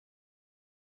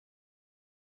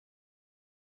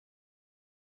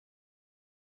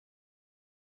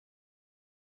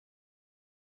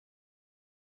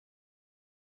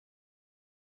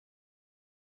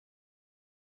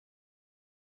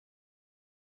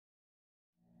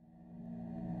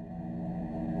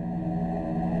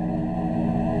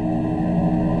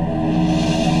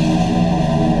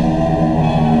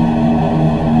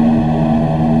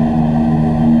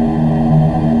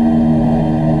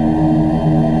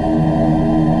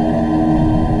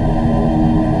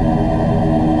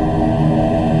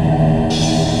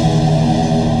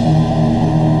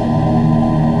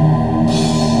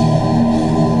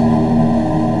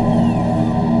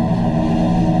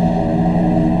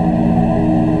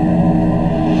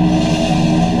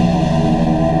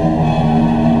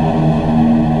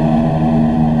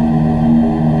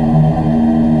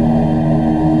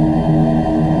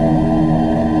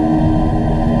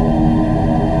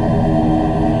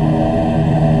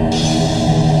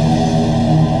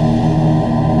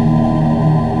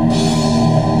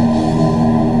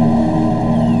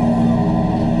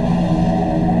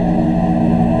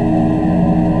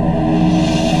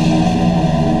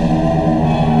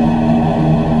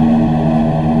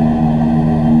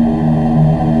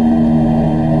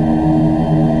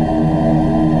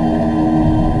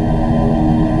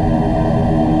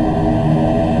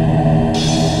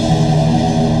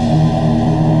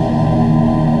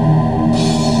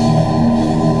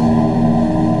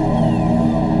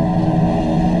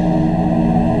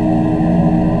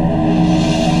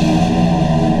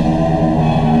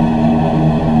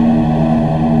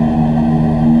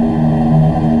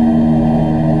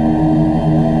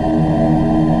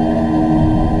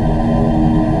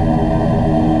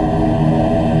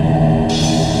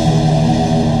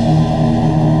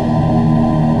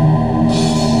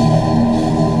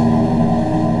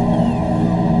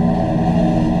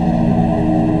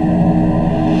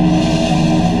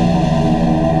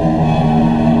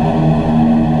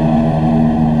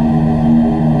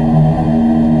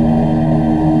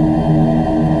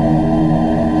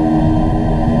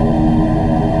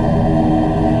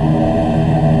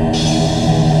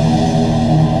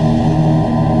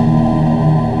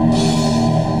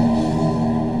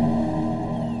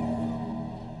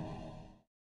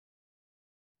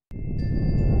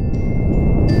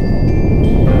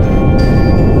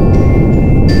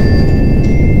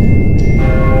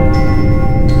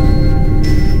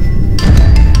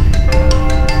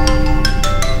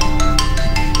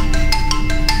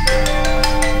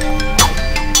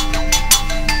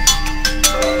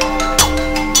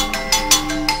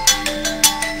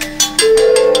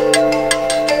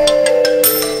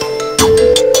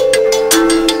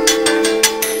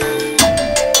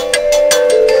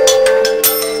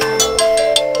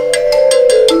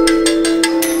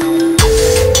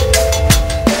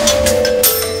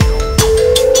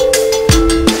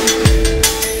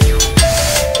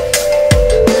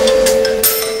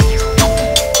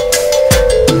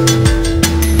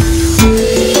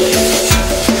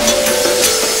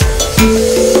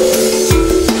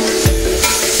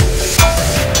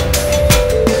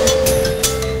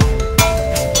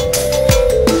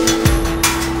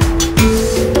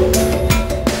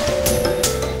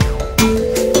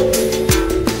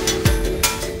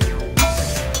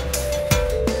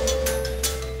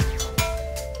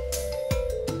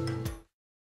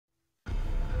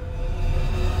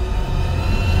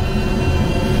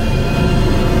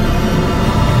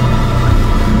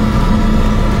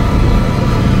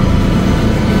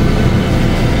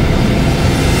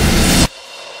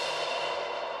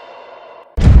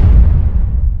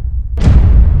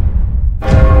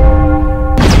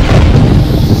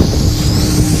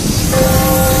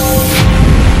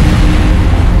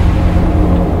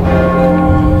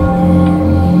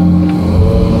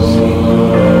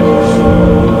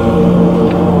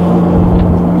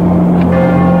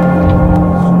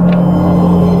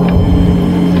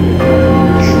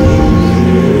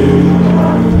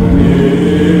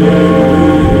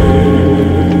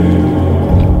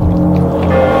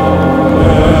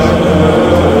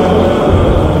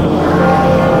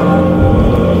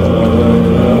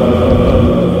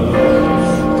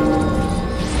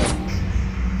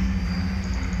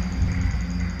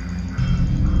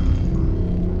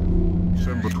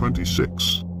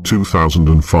26,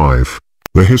 2005,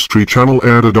 the History Channel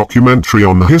aired a documentary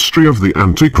on the history of the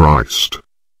Antichrist.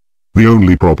 The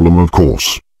only problem, of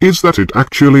course, is that it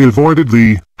actually avoided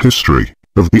the history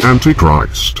of the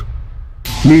Antichrist.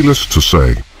 Needless to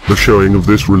say, the showing of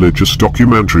this religious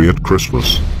documentary at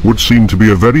Christmas would seem to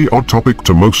be a very odd topic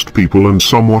to most people and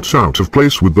somewhat out of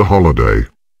place with the holiday.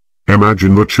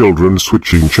 Imagine the children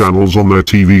switching channels on their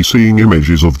TV, seeing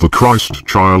images of the Christ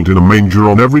child in a manger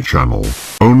on every channel,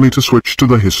 only to switch to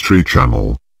the History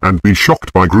Channel and be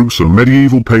shocked by gruesome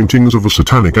medieval paintings of a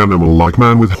satanic animal-like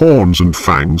man with horns and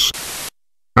fangs.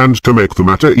 And to make the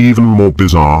matter even more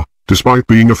bizarre, despite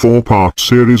being a 4-part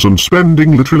series and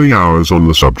spending literally hours on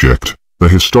the subject, the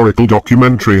historical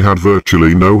documentary had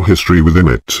virtually no history within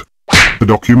it. The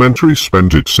documentary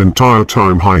spent its entire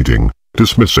time hiding,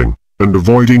 dismissing, and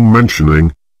avoiding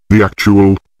mentioning the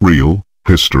actual, real,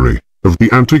 history of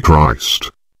the Antichrist.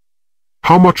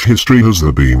 How much history has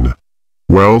there been?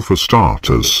 Well, for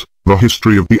starters, the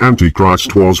history of the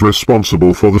Antichrist was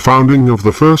responsible for the founding of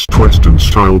the first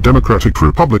Western-style democratic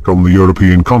republic on the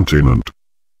European continent.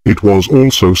 It was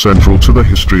also central to the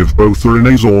history of both the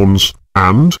Renaissance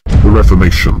and the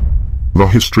Reformation. The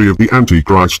history of the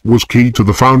Antichrist was key to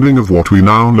the founding of what we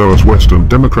now know as Western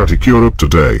democratic Europe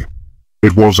today.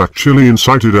 It was actually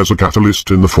incited as a catalyst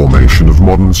in the formation of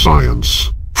modern science,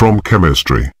 from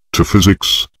chemistry, to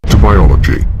physics, to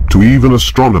biology, to even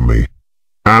astronomy.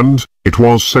 And it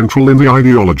was central in the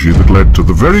ideology that led to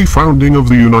the very founding of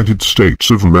the United States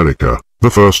of America,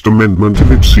 the First Amendment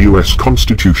of its U.S.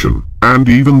 Constitution, and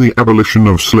even the abolition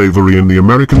of slavery in the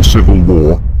American Civil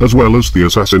War, as well as the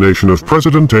assassination of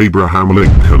President Abraham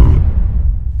Lincoln.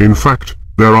 In fact,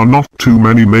 there are not too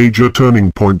many major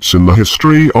turning points in the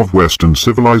history of Western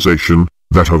civilization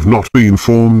that have not been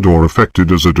formed or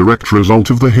affected as a direct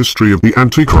result of the history of the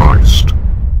Antichrist.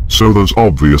 So there's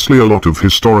obviously a lot of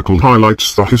historical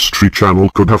highlights the History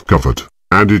Channel could have covered,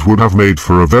 and it would have made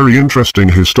for a very interesting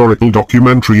historical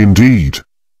documentary indeed.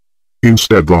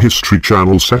 Instead, the History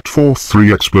Channel set forth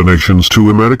 3 explanations to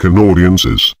American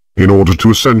audiences, in order to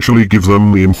essentially give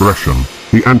them the impression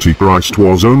the Antichrist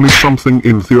was only something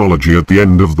in theology at the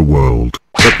end of the world,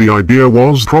 that the idea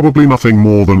was probably nothing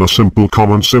more than a simple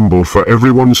common symbol for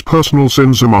everyone's personal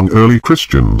sins among early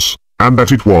Christians, and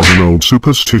that it was an old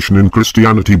superstition in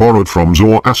Christianity borrowed from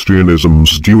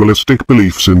Zoroastrianism's dualistic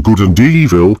beliefs in good and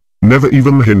evil, never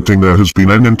even hinting there has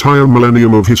been an entire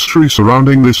millennium of history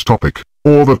surrounding this topic,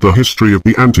 or that the history of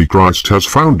the Antichrist has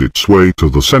found its way to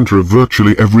the center of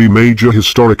virtually every major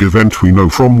historic event we know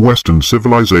from Western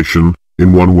civilization,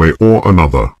 in one way or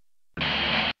another.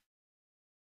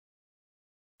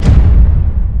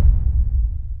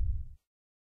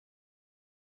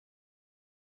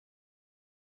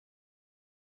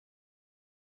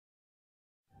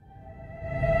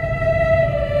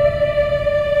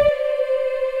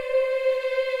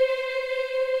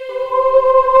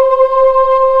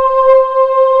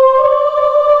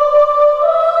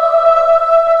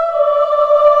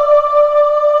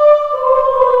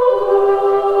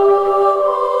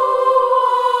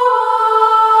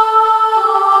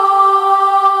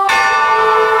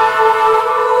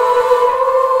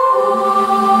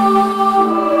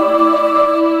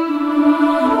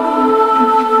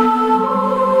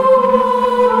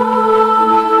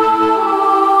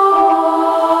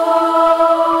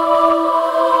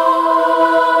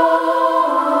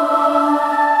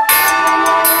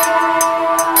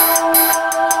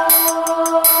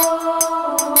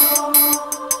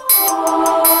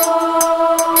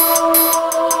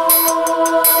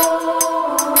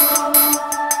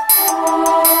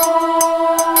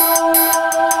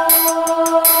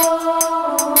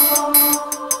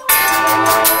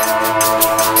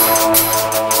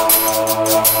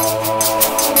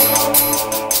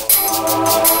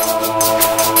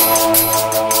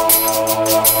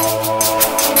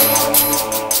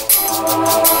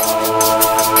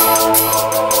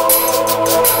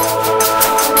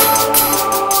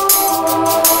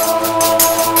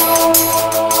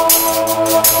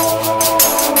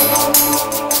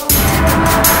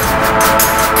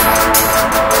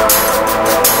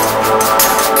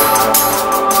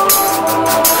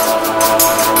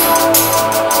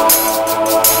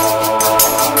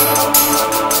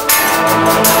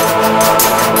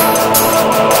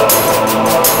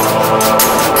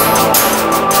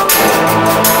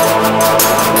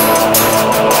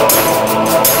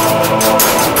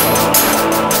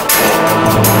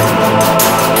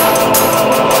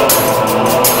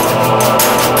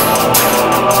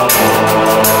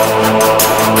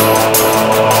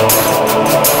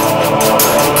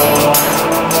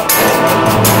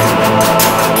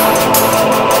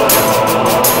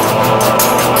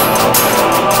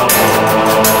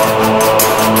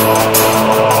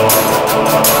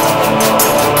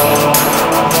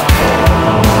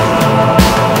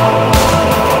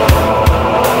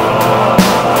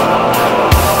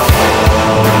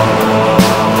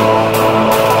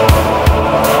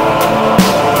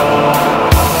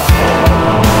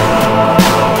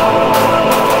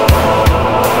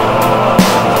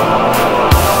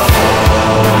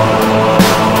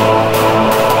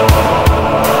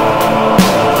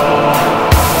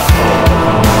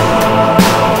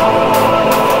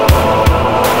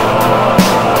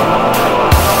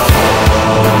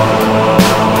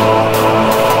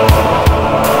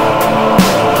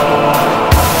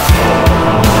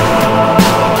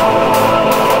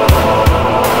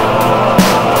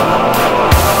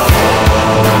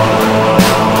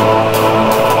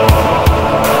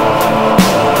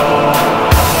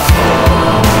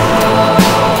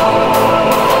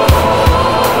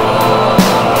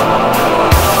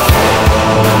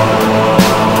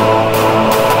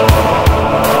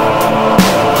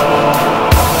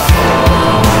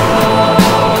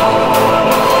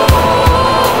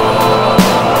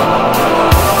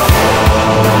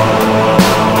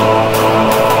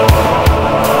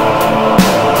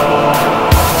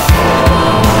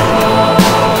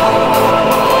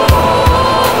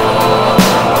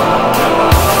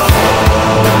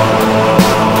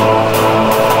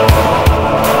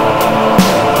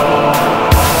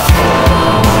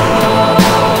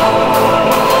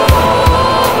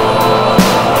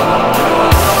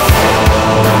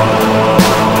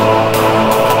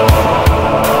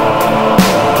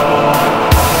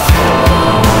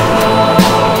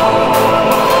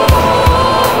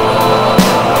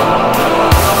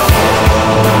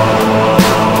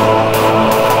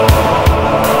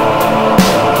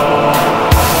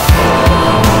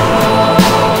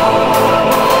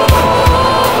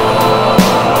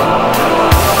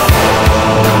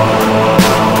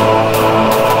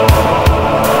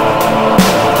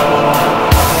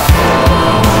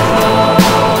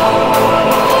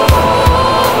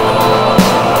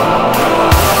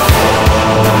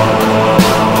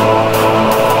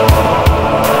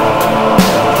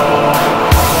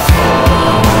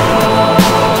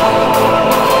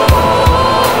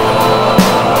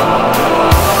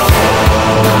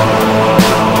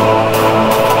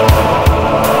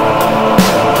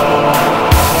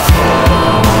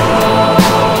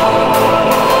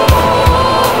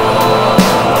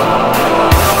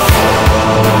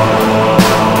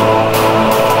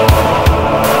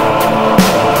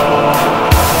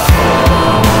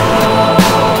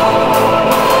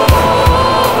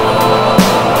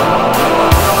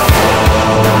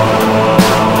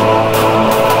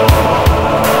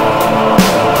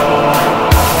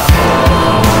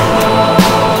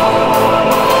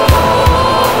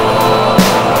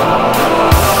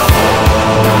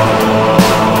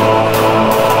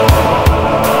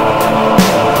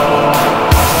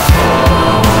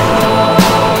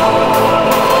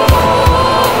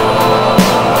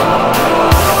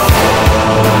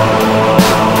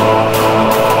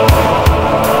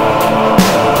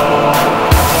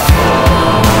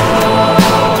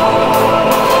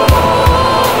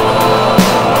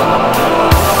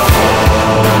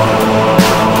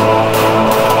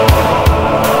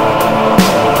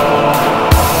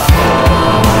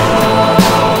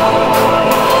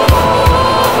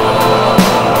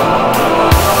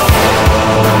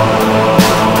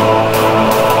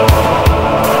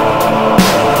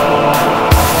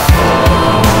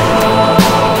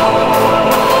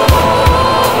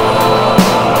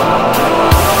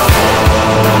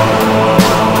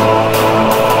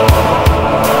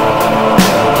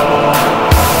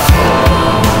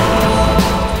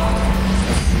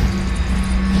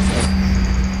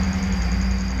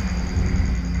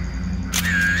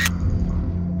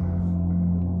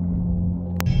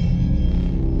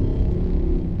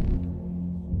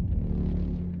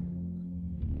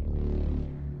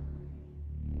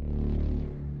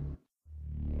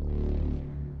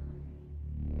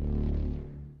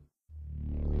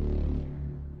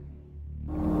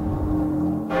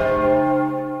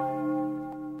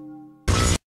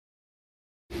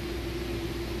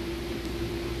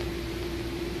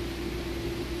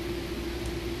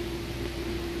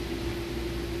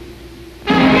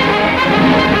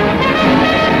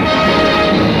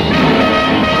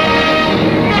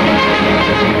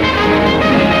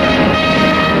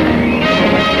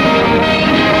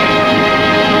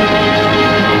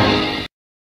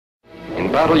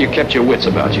 battle, you kept your wits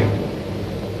about you.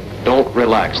 Don't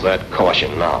relax that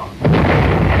caution now.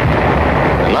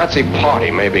 The Nazi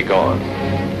party may be gone.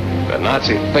 The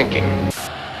Nazi thinking.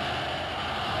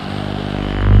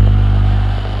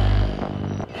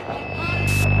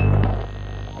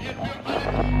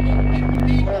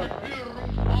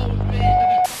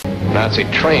 Nazi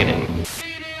training.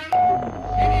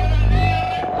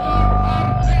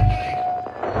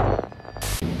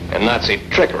 And Nazi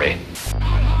trickery.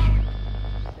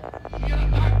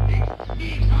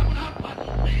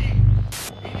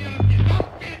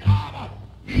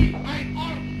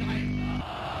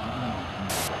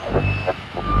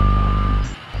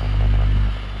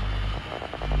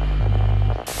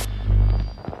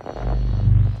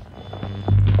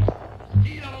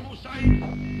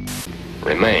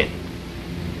 Remain.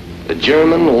 The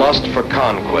German lust for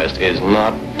conquest is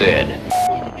not dead.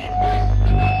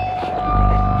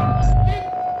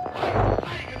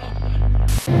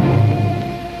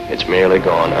 It's merely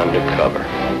gone undercover.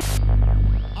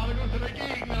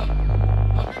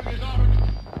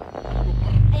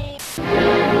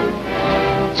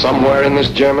 Somewhere in this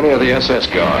Germany are the SS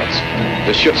guards,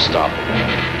 the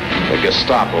Schutzstaffel, the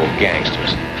Gestapo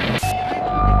gangsters.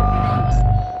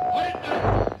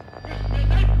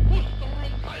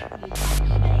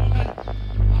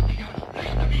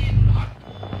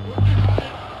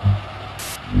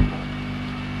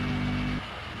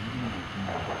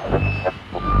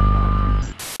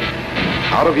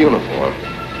 Out of uniform,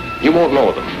 you won't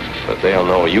know them, but they'll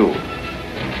know you.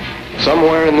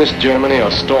 Somewhere in this Germany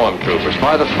are stormtroopers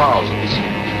by the thousands.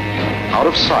 Out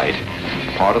of sight,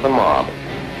 part of the mob,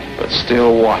 but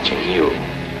still watching you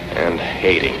and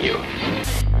hating you.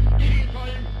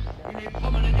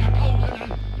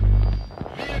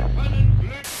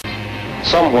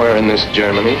 Somewhere in this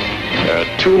Germany, there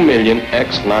are 2 million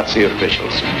ex-Nazi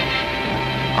officials.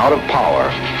 Out of power,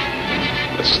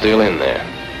 but still in there.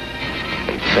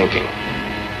 And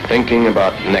thinking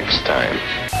about next time.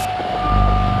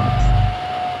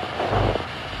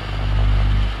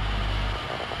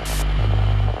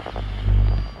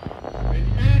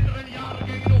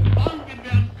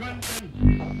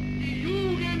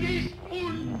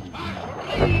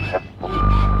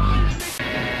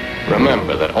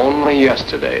 Remember that only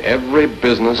yesterday, every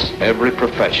business, every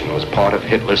profession was part of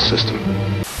Hitler's system.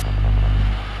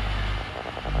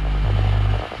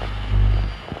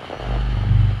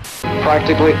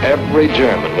 Practically every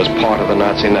German was part of the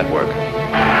Nazi network.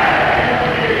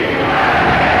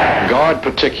 Guard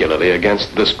particularly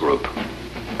against this group.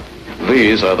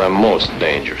 These are the most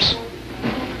dangerous.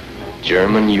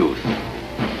 German youth.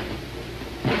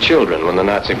 Children, when the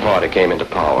Nazi party came into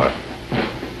power,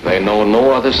 they know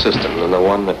no other system than the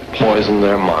one that poisoned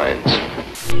their minds.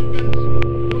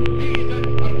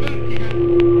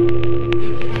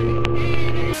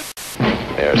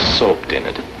 They're soaked in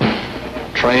it.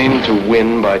 Trained to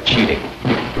win by cheating.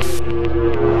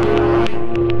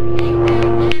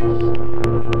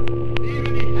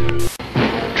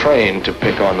 Trained to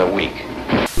pick on the weak.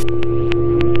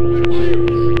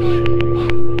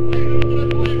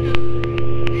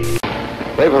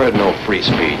 They've heard no free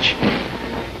speech,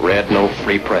 read no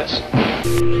free press.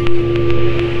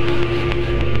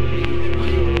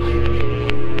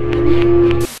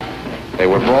 They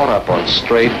were brought up on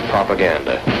straight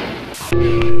propaganda.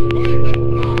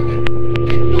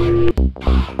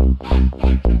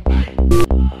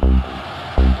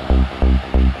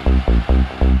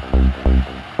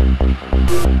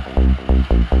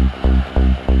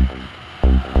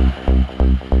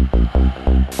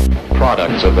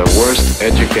 Products of the worst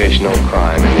educational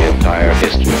crime in the entire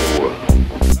history of the world.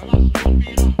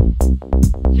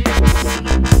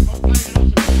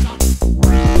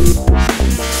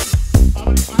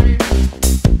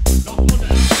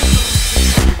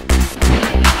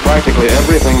 Practically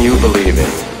everything you believe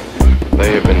in,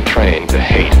 they have been trained to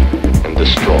hate and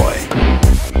destroy.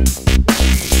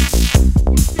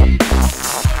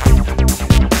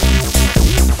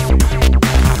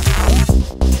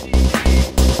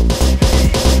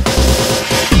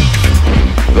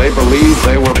 They believe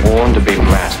they were born to be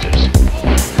masters,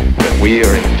 that we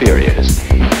are inferiors,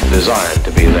 designed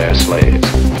to be their slaves.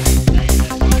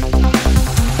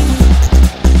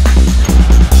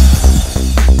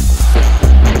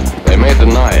 They may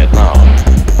deny it now,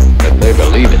 but they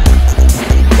believe it.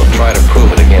 They'll try to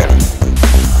prove it again.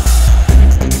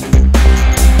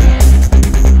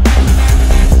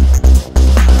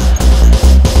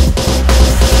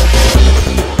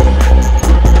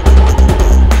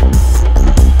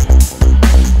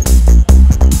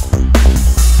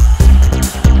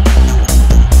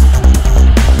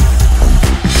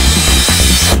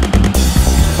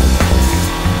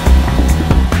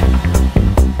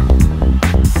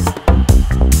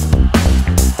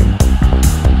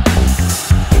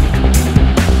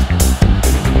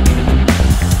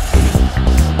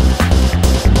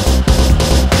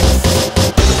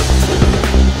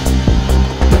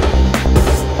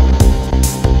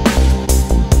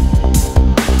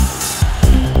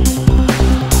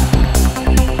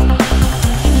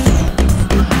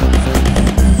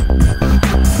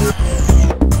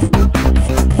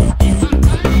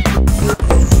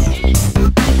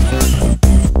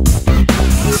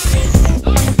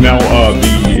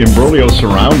 imbroglio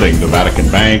surrounding the Vatican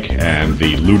Bank and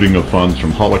the looting of funds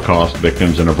from Holocaust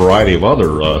victims and a variety of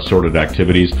other sordid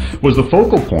activities was the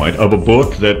focal point of a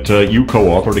book that you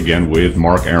co-authored again with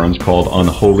Mark Ahrens called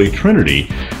Unholy Trinity.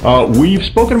 We've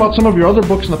spoken about some of your other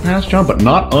books in the past, John, but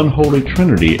not Unholy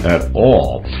Trinity at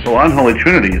all. Well, Unholy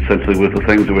Trinity essentially was the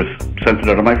things that were censored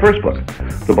out of my first book,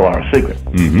 The Belarus Secret.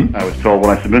 Mm-hmm. I was told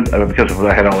when I submitted, because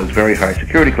I had all these very high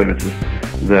security clearances,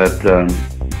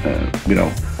 that,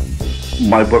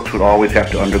 my books would always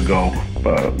have to undergo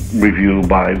review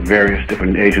by various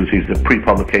different agencies, the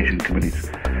pre-publication committees.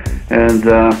 And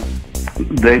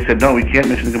they said, no, we can't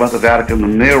mention anything about the Vatican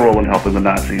and their role in helping the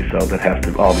Nazis, so that has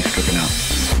to all be stricken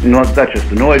out. That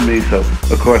just annoyed me, so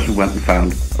of course we went and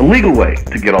found a legal way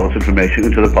to get all this information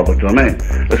into the public domain.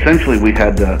 Essentially, we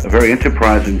had a very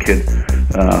enterprising kid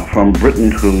from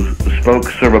Britain who spoke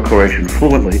Serbo-Croatian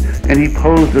fluently, and he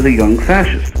posed as a young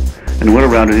fascist, and went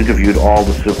around and interviewed all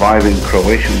the surviving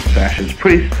Croatian fascist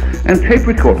priests and tape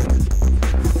recorded them.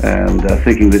 And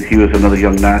thinking that he was another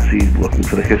young Nazi looking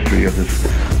for the history of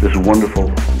this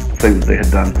wonderful thing that they had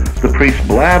done. The priest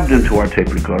blabbed into our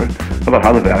tape recorder about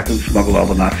how the Vatican smuggled all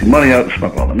the Nazi money out,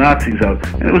 smuggled all the Nazis out,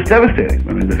 and it was devastating.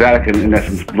 I mean, the Vatican, in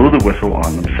essence, blew the whistle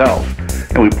on themselves,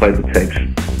 and we played the tapes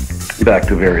back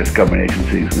to various government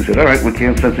agencies, and they said, all right, we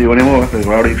can't censor you anymore, they've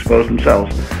already exposed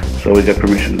themselves, so we got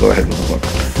permission to go ahead with the book.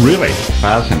 Really?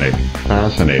 Fascinating.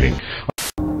 Fascinating.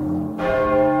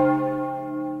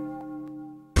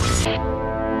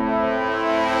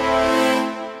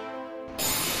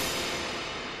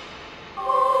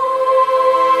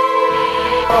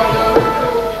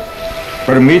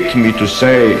 Permit me to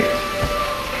say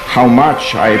how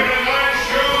much I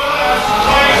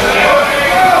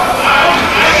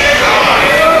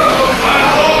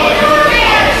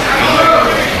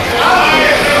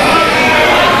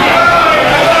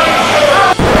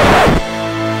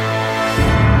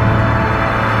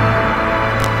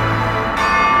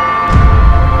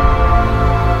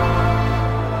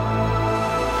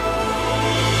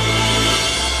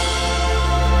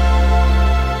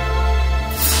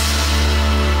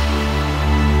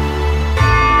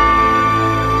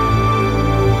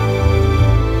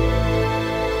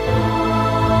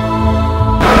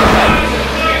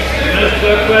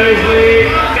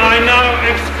I now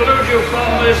exclude you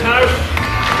from this house.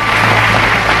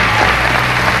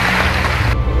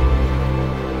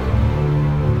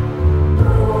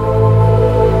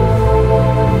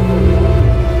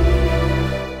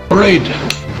 Worried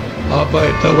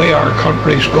about the way our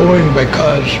country's going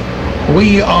because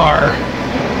we are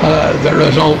the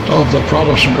result of the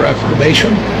Protestant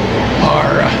Reformation.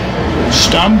 Our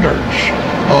standards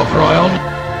of royalty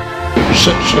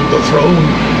sits on the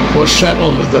throne was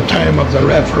settled at the time of the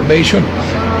Reformation,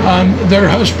 and there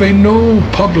has been no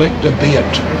public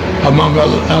debate among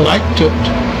elected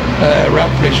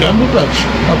representatives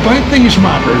about these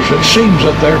matters. It seems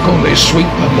that they're going to sweep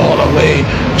them all away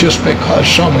just because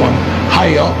someone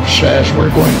high up says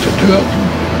we're going to do it.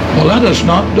 Well, that is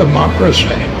not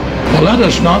democracy. Well, that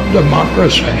is not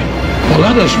democracy. Well,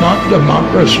 that is not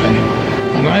democracy.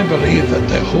 And I believe that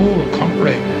the whole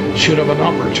country should have an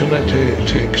opportunity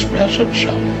to express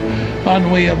itself.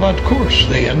 And we have, of course,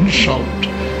 the insult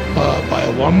by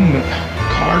one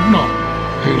cardinal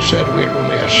who said we're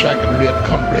only a second-rate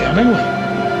country anyway.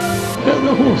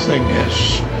 The whole thing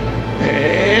is,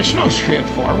 it's not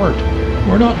straightforward.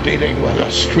 We're not dealing with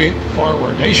a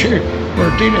straightforward issue.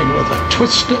 We're dealing with a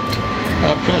twisted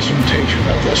presentation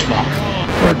of this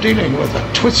matter. We're dealing with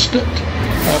a twisted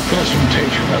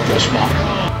presentation of this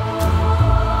matter.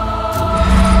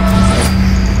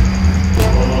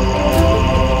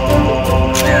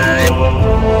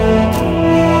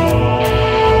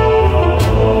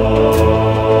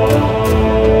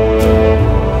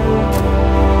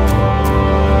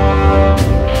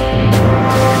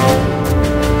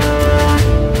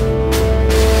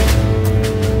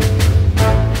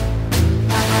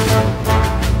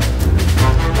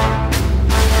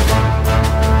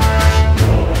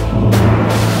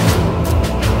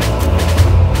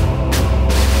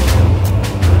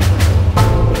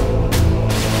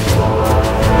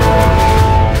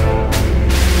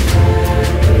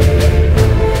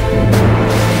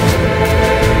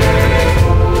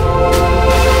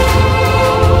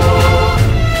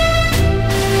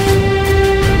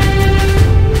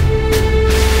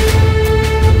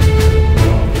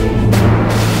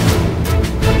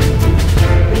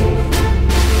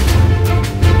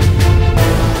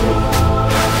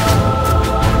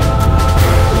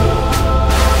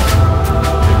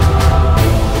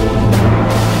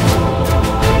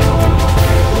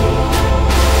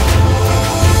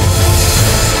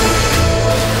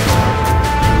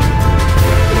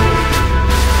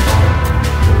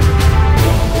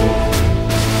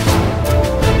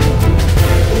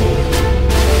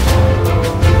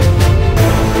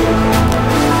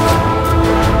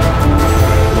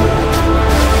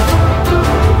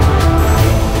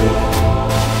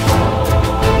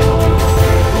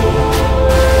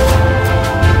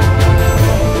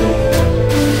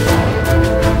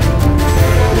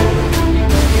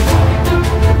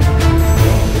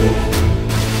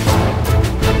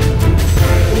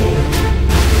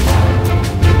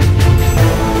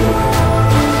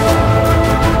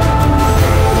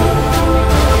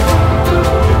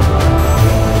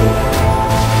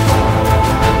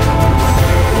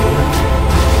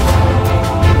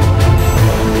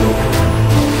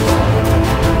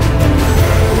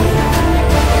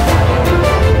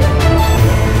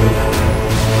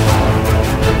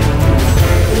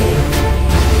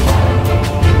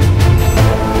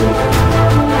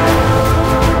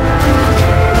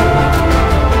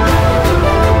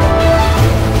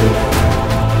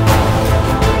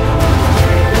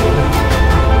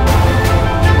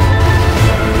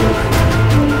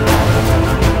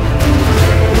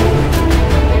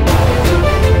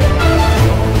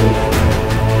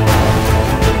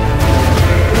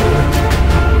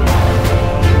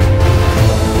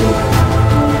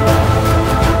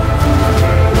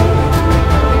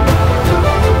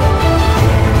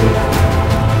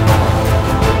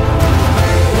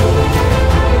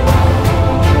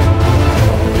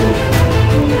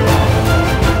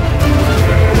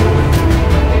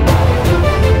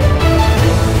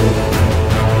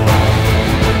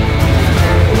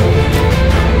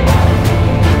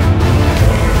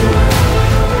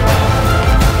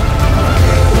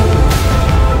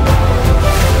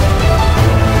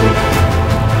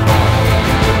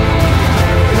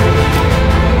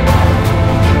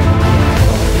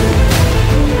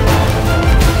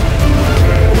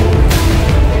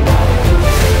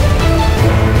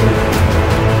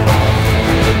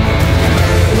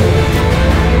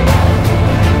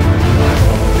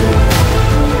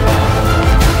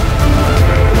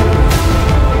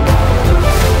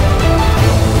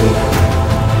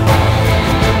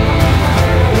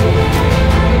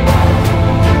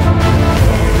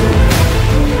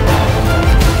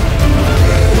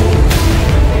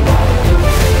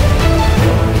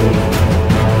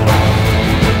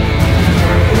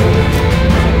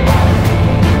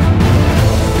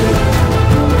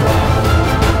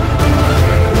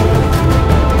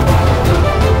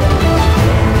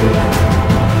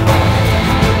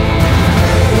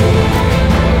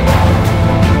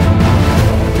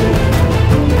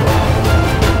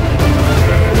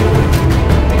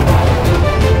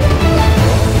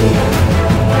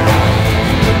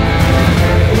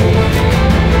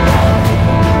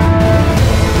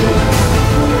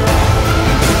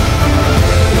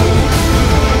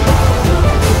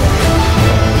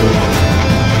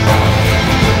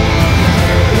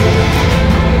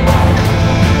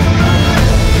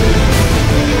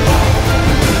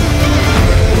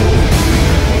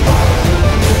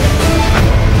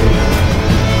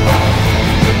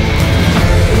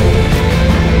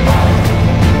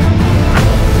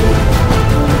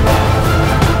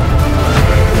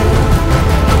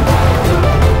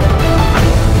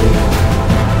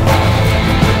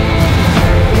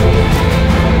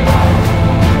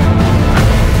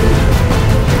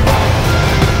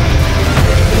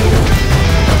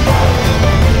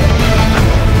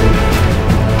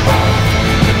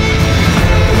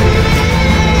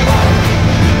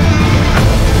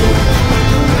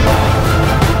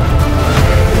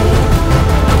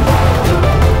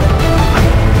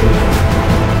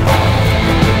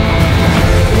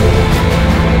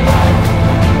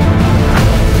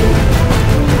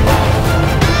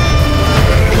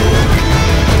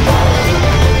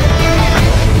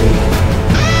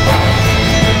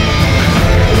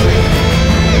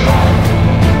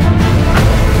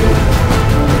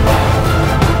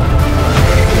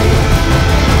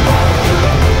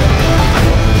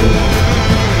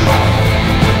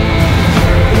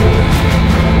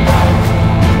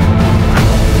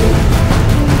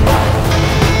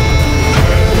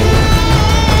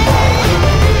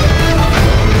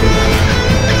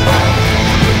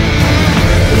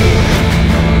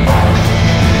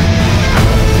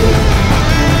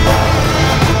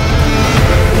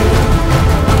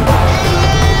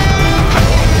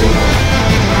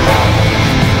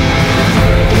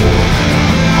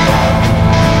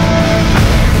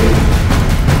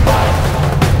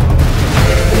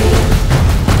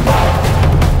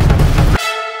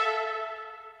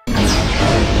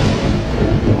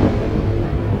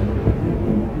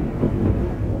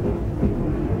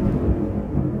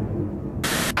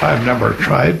 I never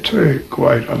tried to go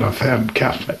out and offend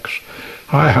Catholics.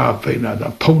 I have been an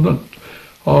opponent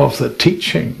of the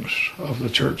teachings of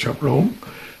the Church of Rome.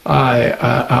 I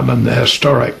am in the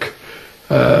historic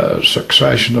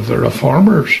succession of the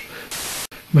Reformers.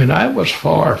 I mean, I was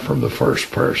far from the first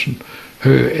person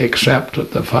who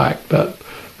accepted the fact that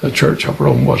the Church of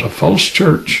Rome was a false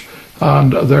church,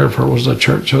 and therefore was the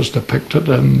church as depicted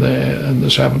in the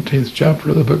 17th chapter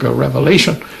of the book of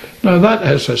Revelation. Now, that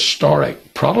is historic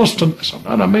Protestantism,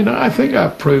 and I mean, I think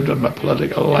I've proved in my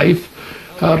political life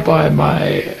by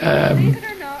my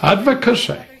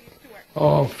advocacy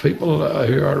of people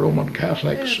who are Roman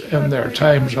Catholics in their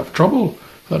times of trouble,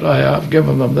 that I have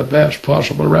given them the best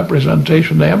possible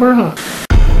representation they ever had.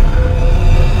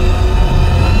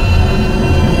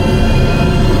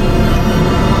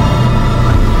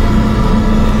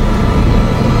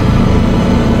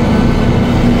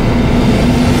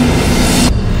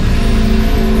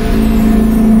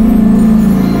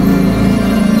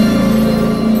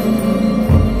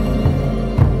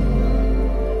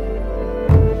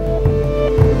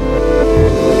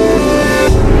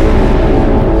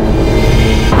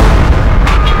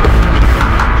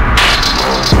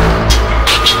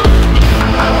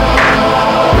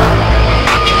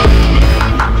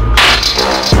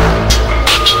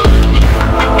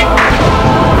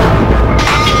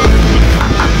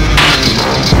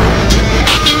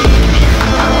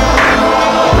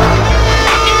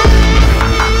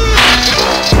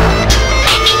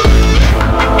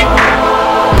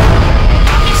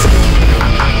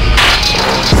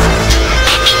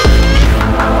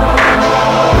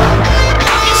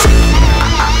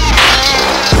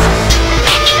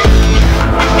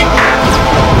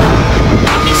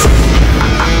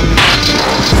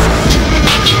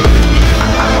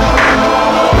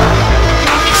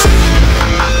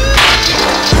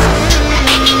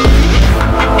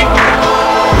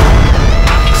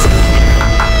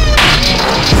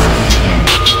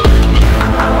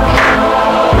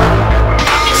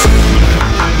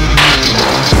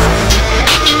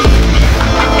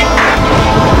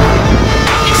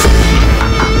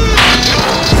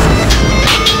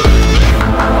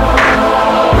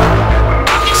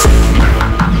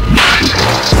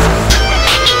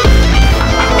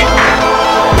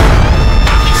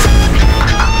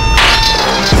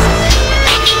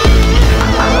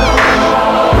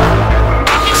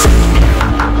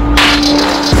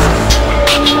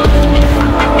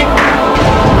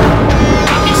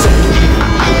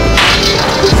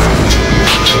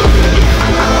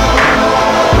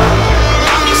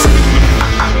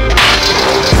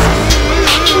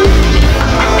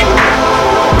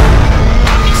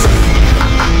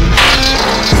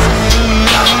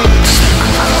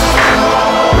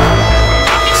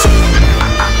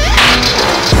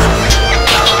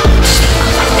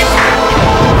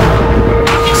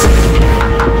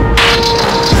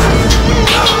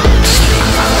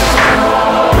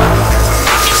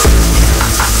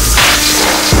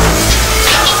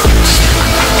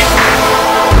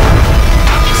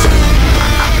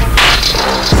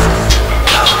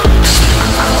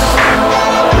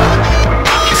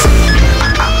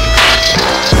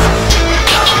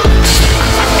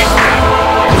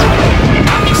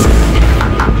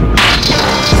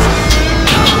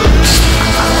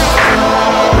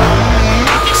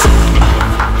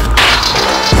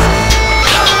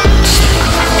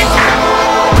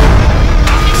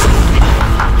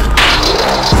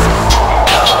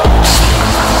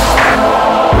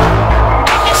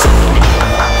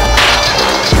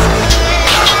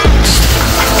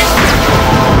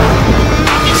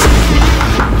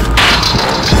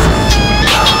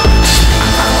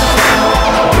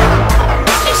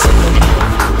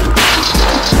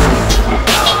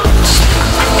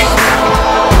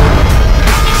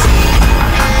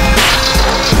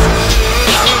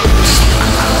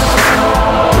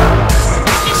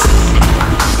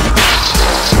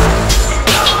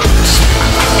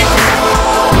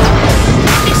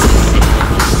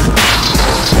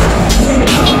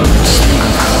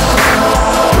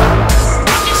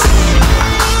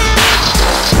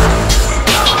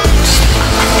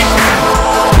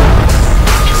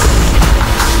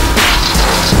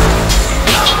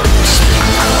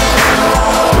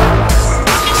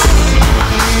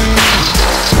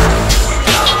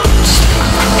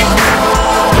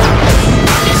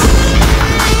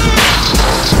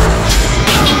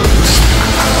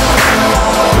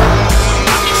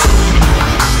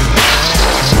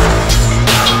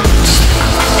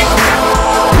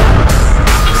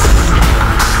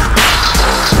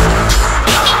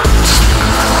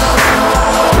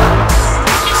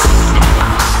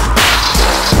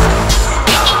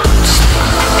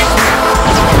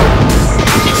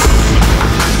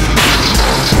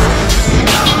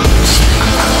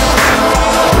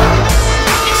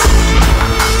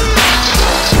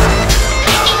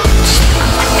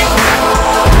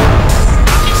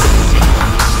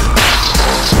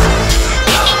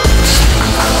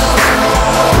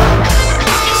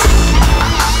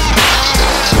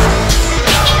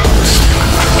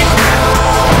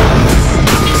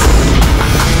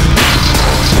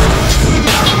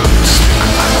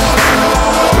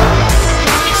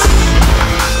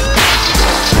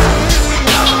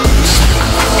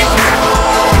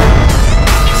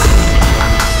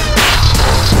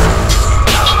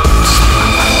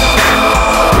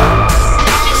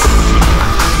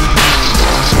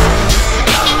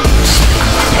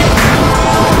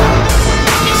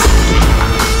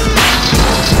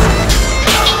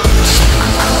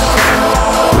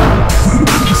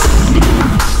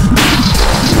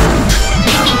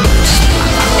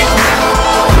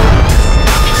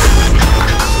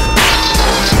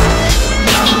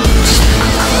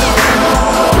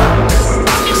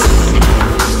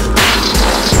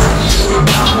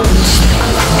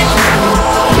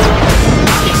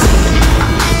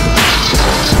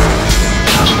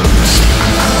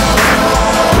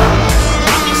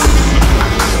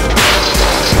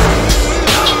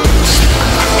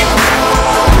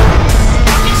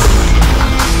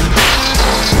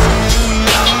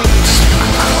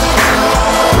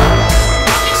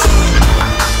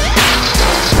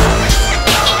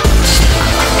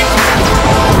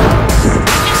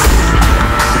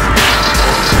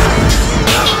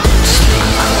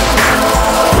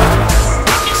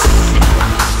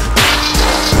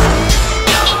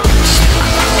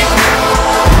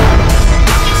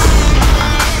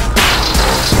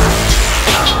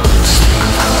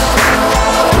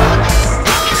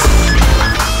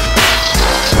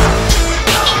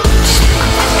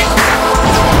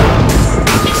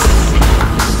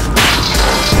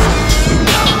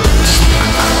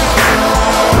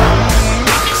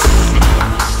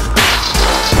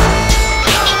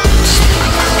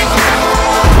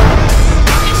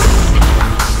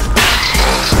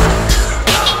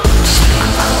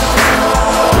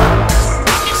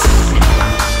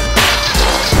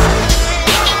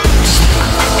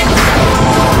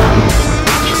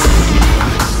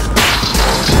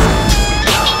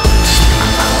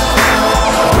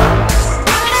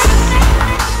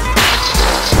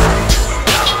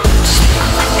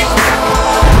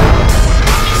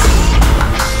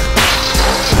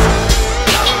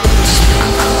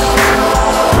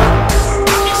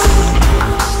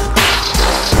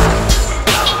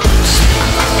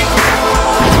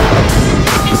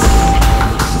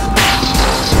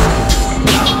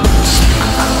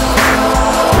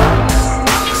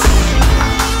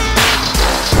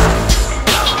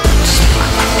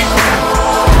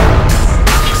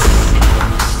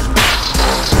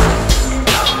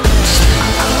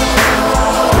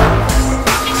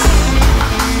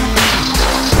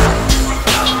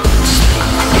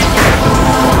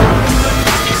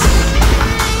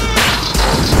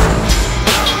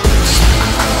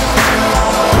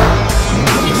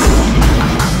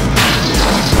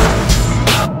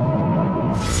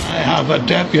 a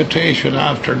deputation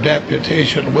after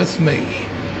deputation with me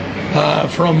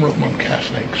from Roman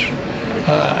Catholics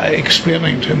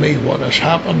explaining to me what has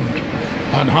happened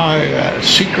and how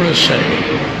secrecy,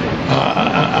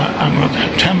 an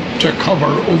attempt to cover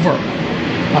over,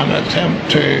 an attempt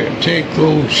to take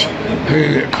those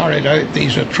who carried out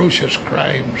these atrocious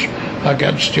crimes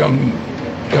against young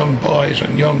boys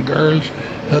and young girls,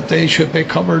 that they should be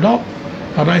covered up.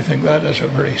 And I think that is a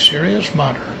very serious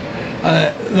matter.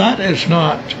 That is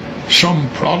not some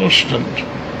Protestant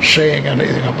saying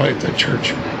anything about the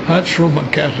church. That's Roman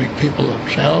Catholic people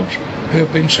themselves who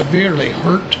have been severely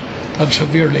hurt and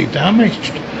severely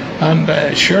damaged. And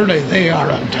surely they are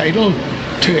entitled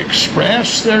to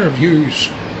express their views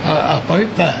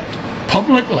about that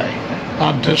publicly,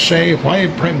 and to say, why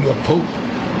bring the Pope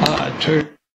to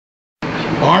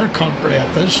our country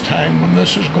at this time when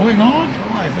this is going on?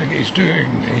 I think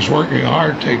he's working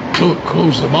hard to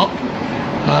close them up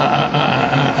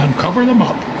and cover them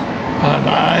up. And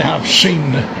I have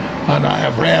seen and I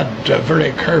have read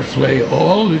very carefully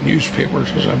all the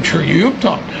newspapers, as I'm sure you have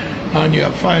done, and you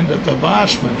have found that the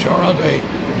vast majority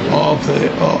of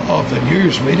the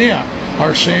news media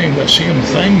are saying the same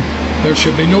thing. There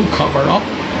should be no cover-up,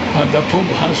 and the Pope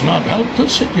has not helped the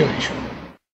situation.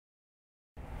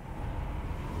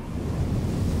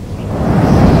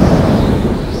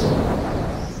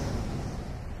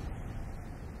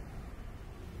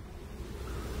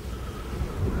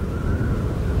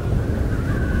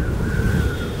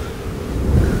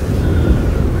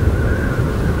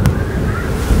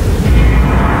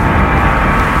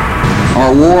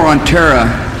 Our war on terror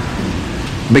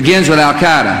begins with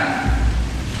Al-Qaeda,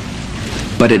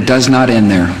 but it does not end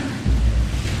there.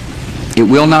 It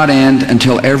will not end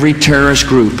until every terrorist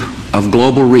group of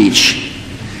global reach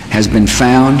has been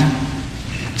found,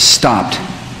 stopped,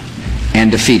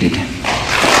 and defeated.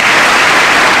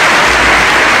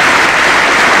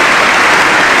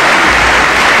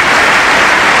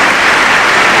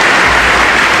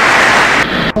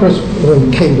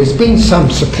 King, there's been some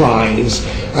surprise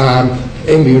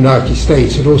in the United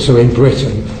States and also in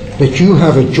Britain that you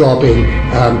have a job in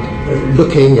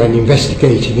looking and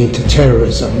investigating into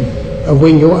terrorism,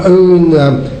 when your own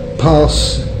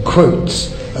past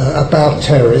quotes about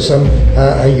terrorism,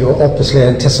 you're obviously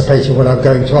anticipating what I'm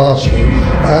going to ask you,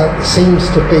 seems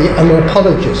to be an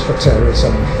apologist for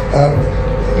terrorism.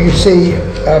 You see,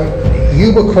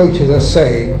 you were quoted as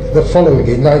saying the following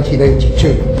in 1982,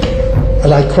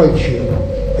 and I quote you,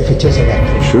 if it is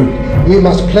accurate. Sure. We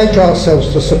must pledge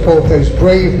ourselves to support those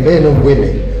brave men and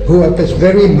women who at this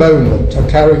very moment are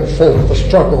carrying forth the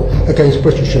struggle against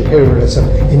British imperialism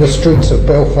in the streets of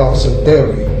Belfast and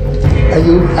Derry. And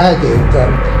you added,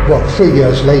 3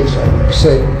 years later, you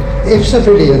said, if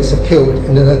civilians are killed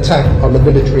in an attack on a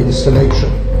military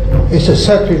installation, it is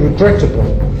certainly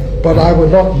regrettable, but I will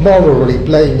not morally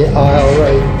blame the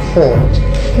IRA for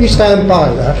it. Do you stand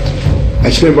by that? I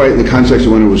stand by it in the context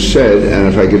of when it was said, and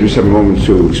if I could just have a moment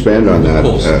to expand on that.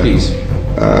 Of course, please.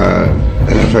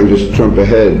 And if I could just jump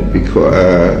ahead, because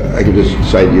I could just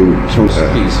cite you.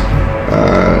 Please.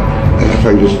 And if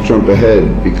I could just jump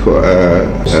ahead,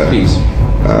 because please.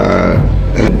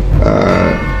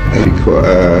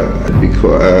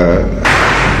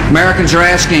 Americans are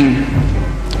asking,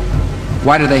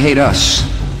 why do they hate us?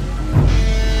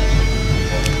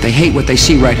 They hate what they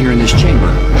see right here in this chamber.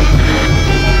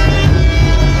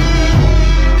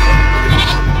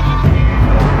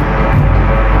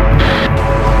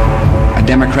 A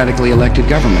democratically elected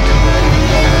government.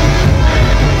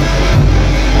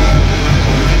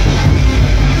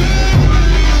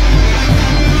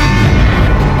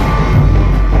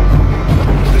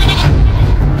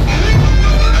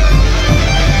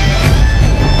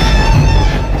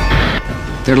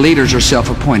 Their leaders are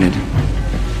self-appointed.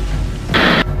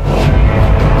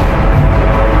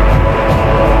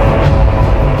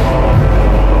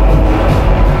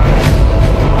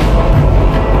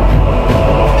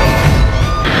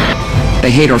 They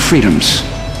hate our freedoms.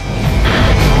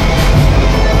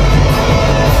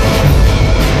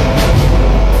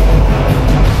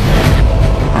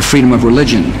 Our freedom of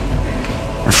religion,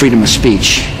 our freedom of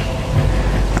speech,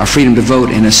 our freedom to vote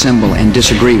and assemble and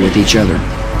disagree with each other.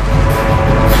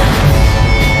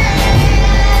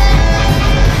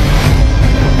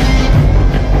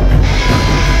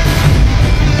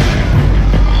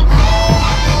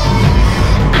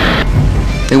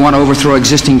 They want to overthrow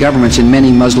existing governments in many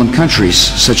Muslim countries,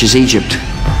 such as Egypt.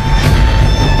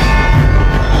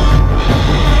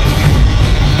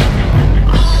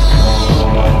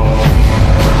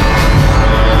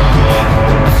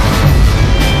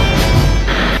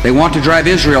 They want to drive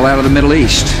Israel out of the Middle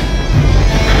East.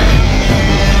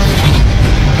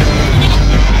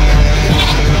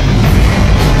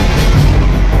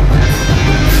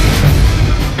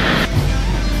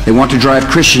 They want to drive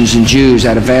Christians and Jews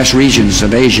out of vast regions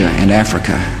of Asia and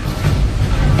Africa.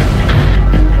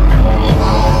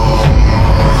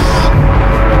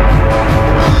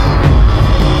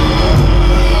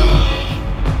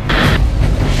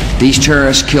 These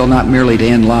terrorists kill not merely to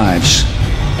end lives,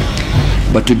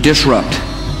 but to disrupt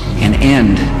and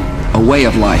end a way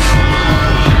of life.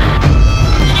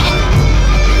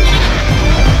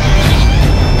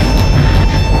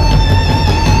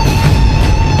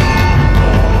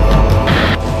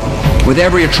 With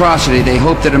every atrocity, they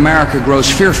hope that America grows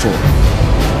fearful,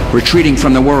 retreating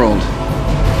from the world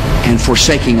and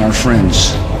forsaking our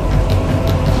friends.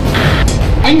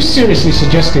 Are you seriously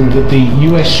suggesting that the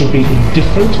U.S. should be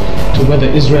indifferent to whether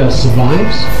Israel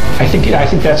survives? I think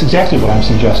that's exactly what I'm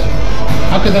suggesting.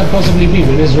 How could that possibly be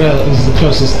when Israel is the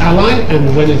closest ally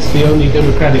and when it's the only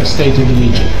democratic state in the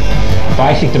region?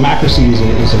 But I think democracy is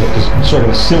sort of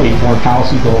a silly foreign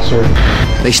policy goal, sir.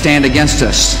 They stand against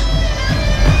us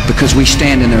because we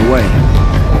stand in their way.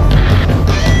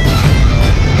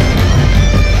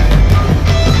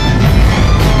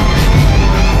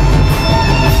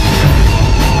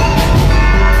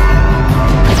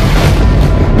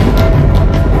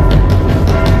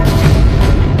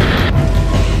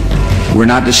 We're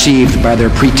not deceived by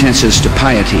their pretenses to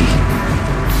piety.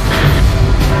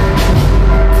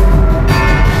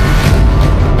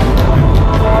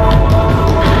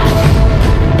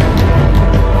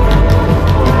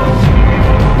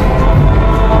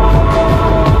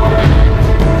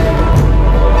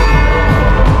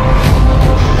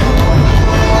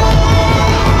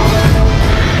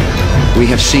 We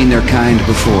have seen their kind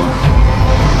before.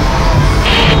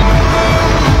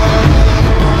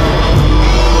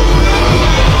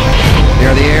 They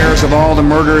are the heirs of all the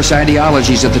murderous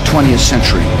ideologies of the 20th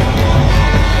century.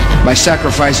 By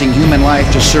sacrificing human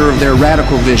life to serve their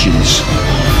radical visions,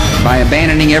 by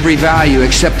abandoning every value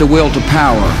except the will to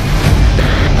power,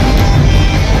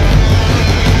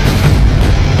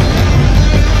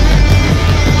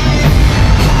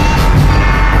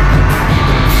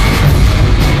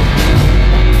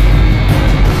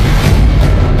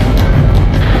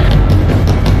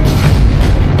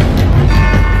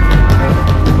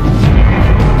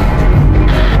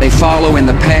 follow in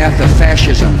the path of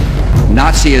fascism,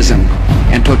 Nazism,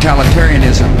 and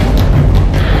totalitarianism.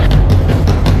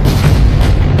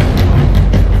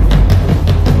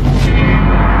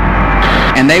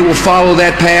 And they will follow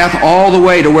that path all the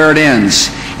way to where it ends,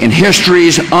 in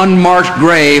history's unmarked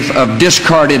grave of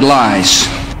discarded lies.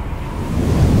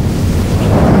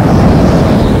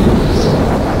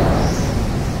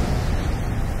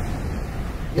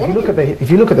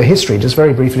 If you look at the history, just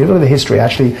very briefly, look at the history,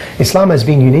 actually, Islam has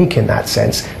been unique in that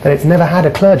sense, that it's never had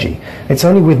a clergy. It's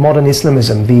only with modern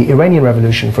Islamism, the Iranian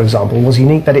Revolution, for example, was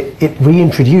unique that it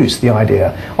reintroduced the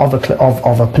idea of a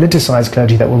politicized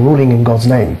clergy that were ruling in God's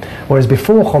name. Whereas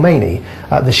before Khomeini,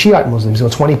 the Shiite Muslims, or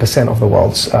 20% of the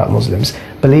world's Muslims,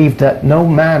 believed that no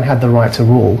man had the right to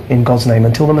rule in God's name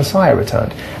until the Messiah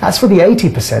returned. As for the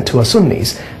 80% who are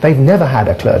Sunnis, they've never had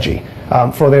a clergy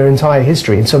for their entire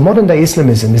history. And so modern day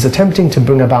Islamism is attempting to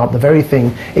bring about the very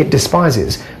thing it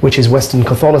despises, which is Western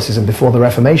Catholicism before the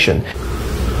Reformation.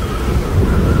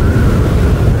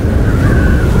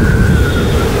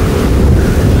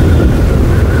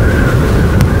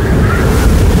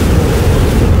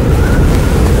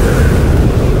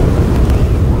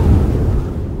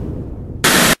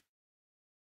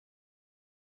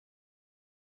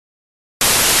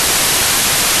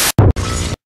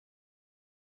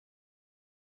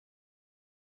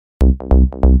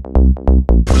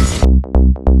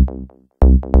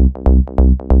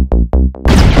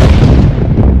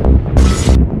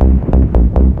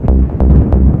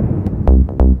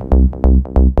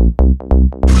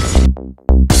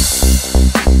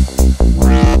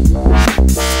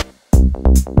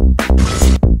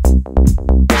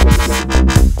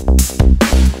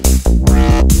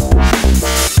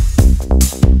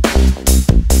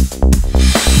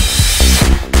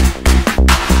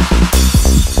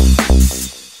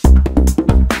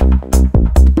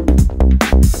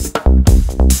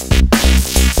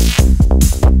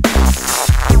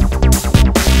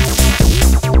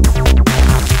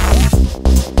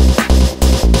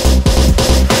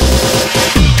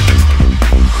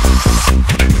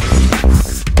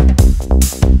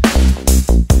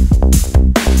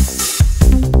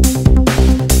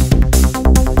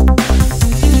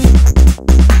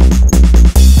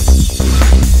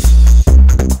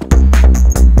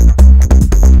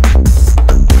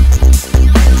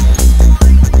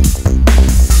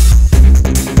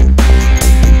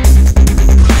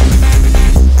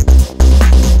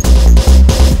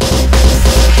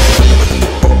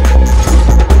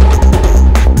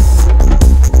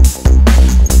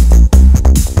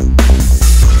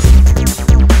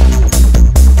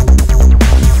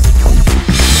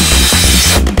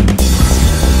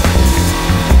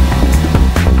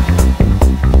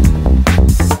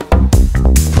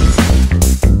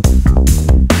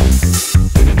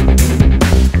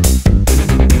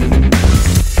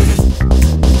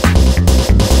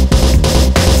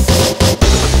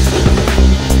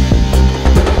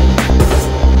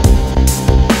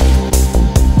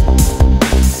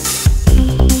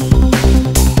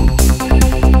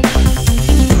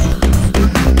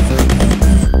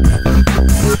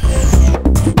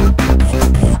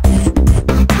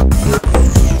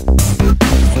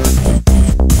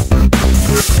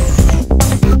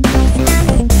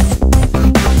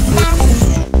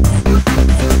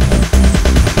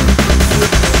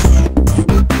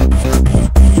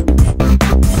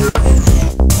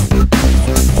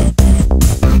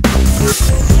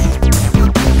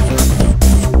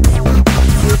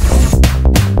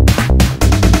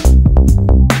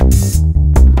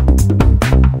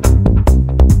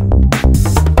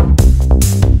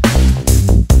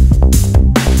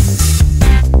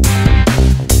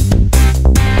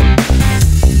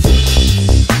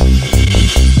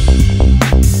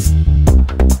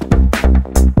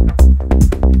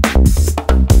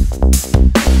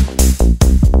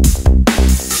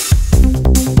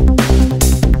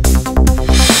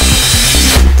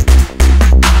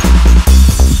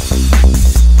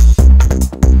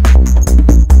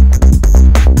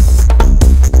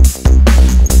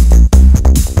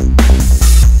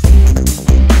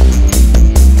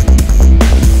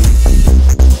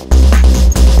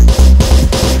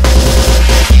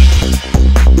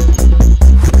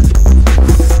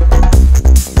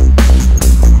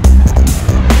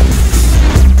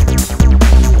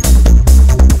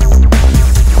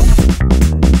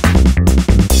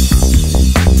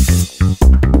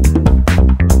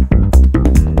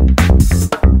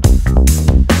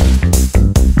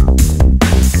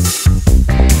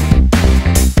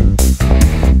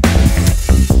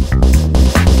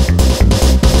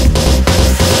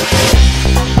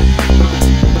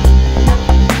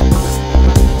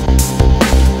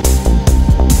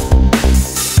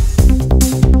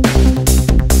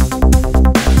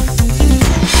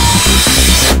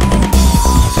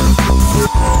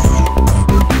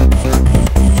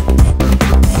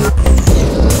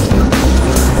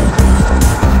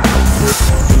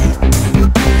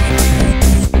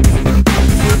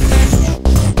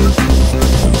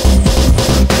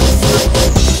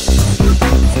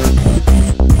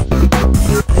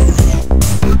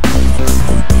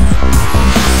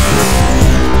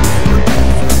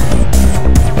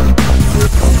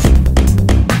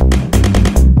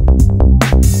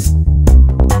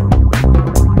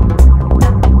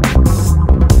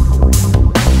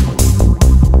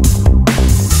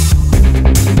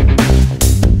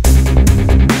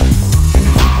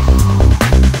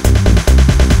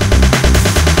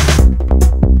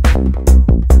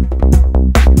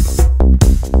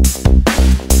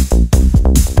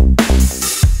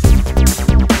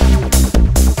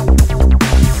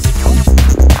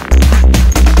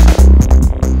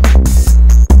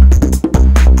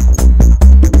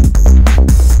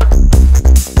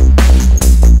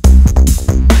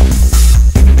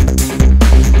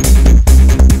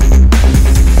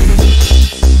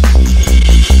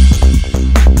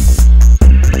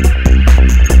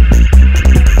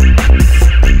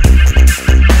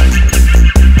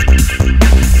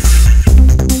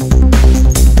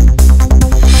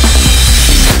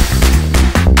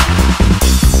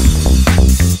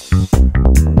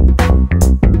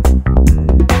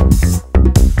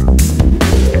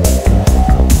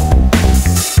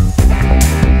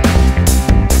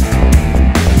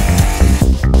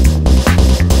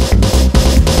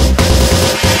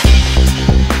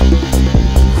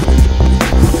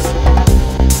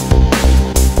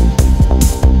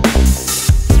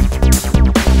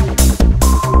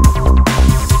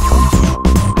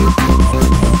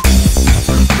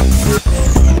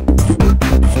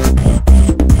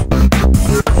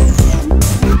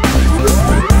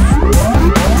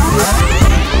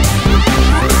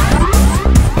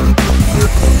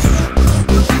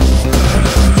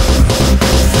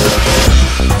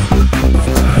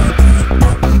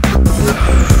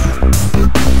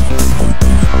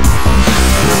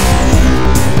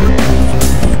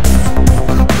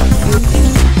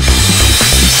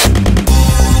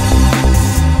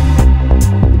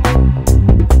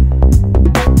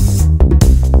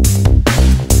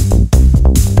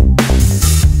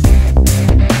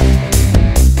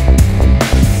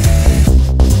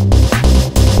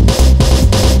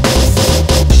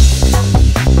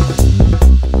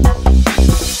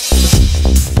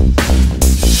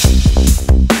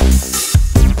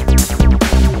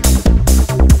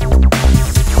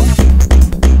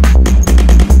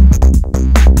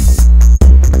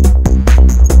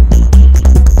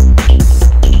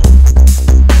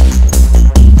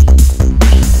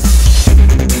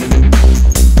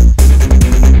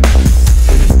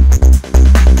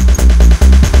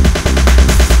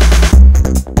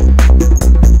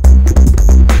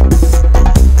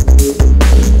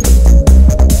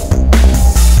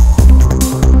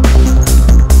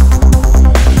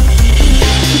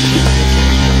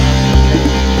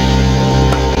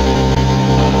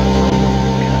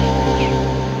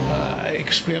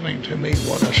 explain to me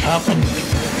what has happened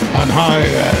and how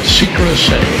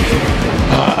secrecy,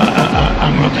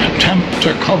 an attempt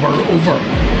to cover over,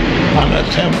 an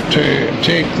attempt to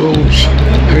take those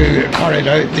who carried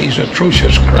out these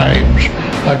atrocious crimes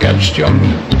against young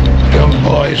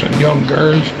boys and young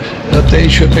girls, that they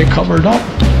should be covered up.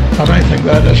 And I think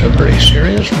that is a very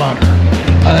serious matter.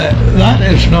 That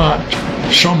is not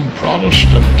some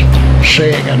Protestant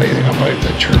saying anything about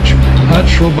the church.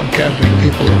 That's Roman Catholic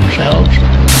people themselves.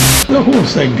 The whole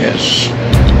thing is,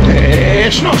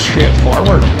 it's not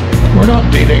straightforward. We're not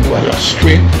dealing with a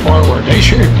straightforward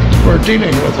issue. We're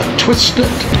dealing with a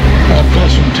twisted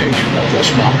presentation of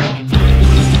this matter.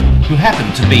 Who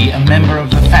happened to be a member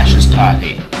of the fascist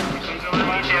party.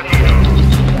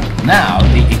 Now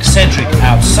the eccentric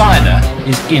outsider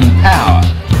is in power.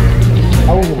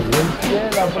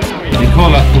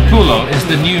 Nicola Cuculo is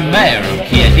the new mayor of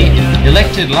Chieti,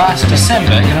 elected last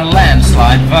December in a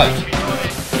landslide vote.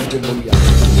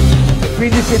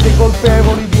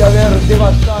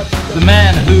 The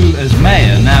man who, as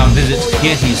mayor, now visits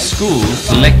Chieti's schools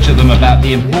to lecture them about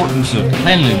the importance of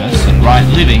cleanliness and right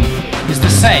living is the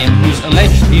same whose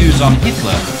alleged views on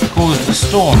Hitler caused a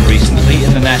storm recently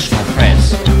in the national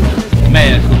press.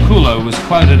 Mayor Cuculo was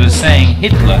quoted as saying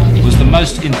Hitler was the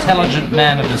most intelligent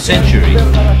man of the century,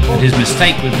 and his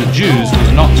mistake with the Jews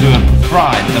was not to have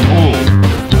fried them all.